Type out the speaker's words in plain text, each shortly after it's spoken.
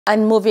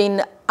And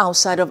moving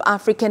outside of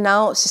Africa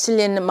now,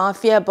 Sicilian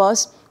Mafia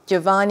boss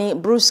Giovanni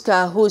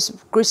Brusca, whose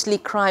grisly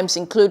crimes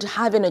include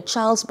having a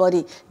child's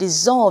body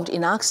dissolved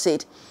in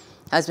acid,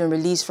 has been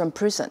released from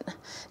prison.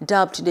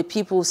 Dubbed the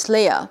People's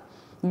Slayer,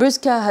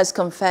 Brusca has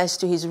confessed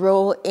to his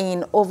role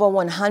in over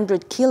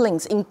 100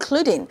 killings,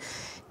 including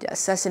the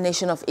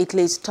assassination of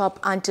Italy's top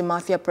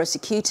anti-mafia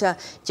prosecutor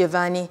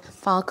Giovanni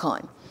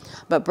Falcone.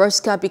 But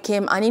Brusca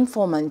became an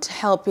informant,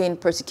 helping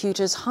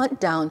prosecutors hunt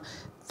down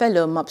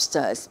fellow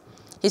mobsters.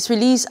 His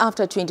release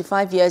after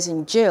 25 years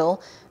in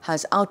jail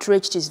has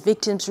outraged his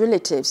victims'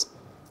 relatives.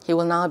 He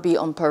will now be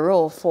on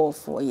parole for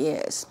 4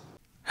 years.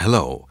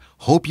 Hello,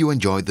 hope you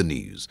enjoyed the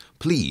news.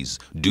 Please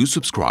do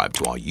subscribe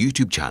to our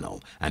YouTube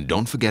channel and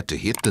don't forget to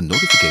hit the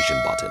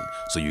notification button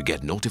so you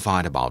get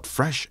notified about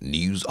fresh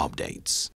news updates.